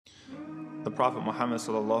The Prophet Muhammad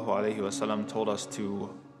ﷺ told us to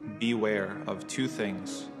beware of two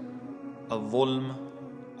things: al-dhulm,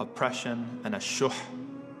 oppression, and a-shuh,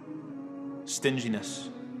 stinginess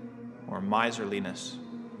or miserliness.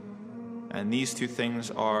 And these two things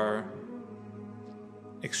are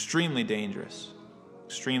extremely dangerous,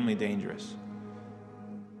 extremely dangerous.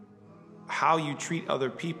 How you treat other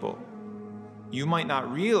people, you might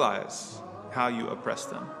not realize how you oppress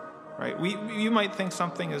them, right? You might think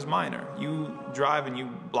something is minor. You drive and you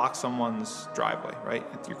block someone's driveway, right?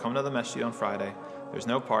 You're coming to the masjid on Friday, there's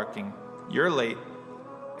no parking, you're late,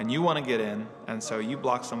 and you want to get in, and so you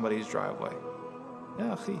block somebody's driveway.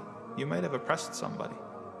 Yeah, akhi, you might have oppressed somebody.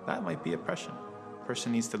 That might be oppression.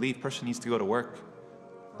 Person needs to leave, person needs to go to work.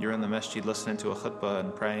 You're in the masjid listening to a khutbah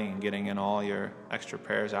and praying and getting in all your extra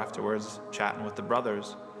prayers afterwards, chatting with the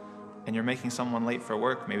brothers, and you're making someone late for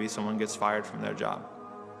work. Maybe someone gets fired from their job.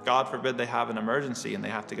 God forbid they have an emergency and they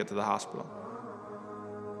have to get to the hospital.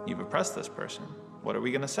 You've oppressed this person. What are we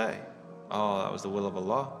going to say? Oh, that was the will of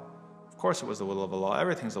Allah. Of course it was the will of Allah.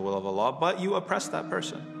 Everything's the will of Allah, but you oppressed that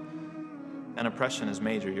person. And oppression is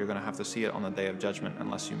major. You're going to have to see it on the Day of Judgment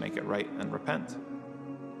unless you make it right and repent.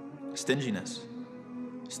 Stinginess.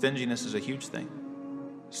 Stinginess is a huge thing.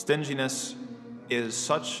 Stinginess is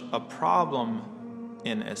such a problem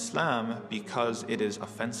in Islam because it is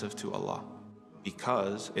offensive to Allah,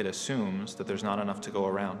 because it assumes that there's not enough to go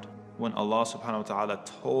around. When Allah subhanahu wa ta'ala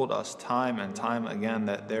told us time and time again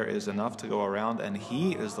that there is enough to go around, and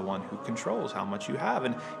He is the one who controls how much you have,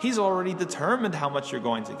 and He's already determined how much you're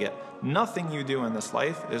going to get. Nothing you do in this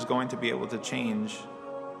life is going to be able to change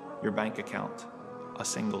your bank account a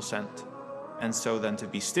single cent. And so then to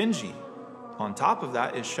be stingy on top of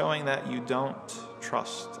that is showing that you don't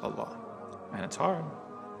trust Allah. And it's hard,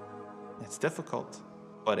 it's difficult,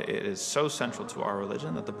 but it is so central to our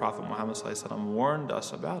religion that the Prophet Muhammad ﷺ warned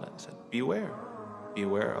us about it. He said, beware.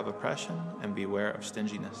 Beware of oppression and beware of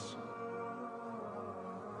stinginess.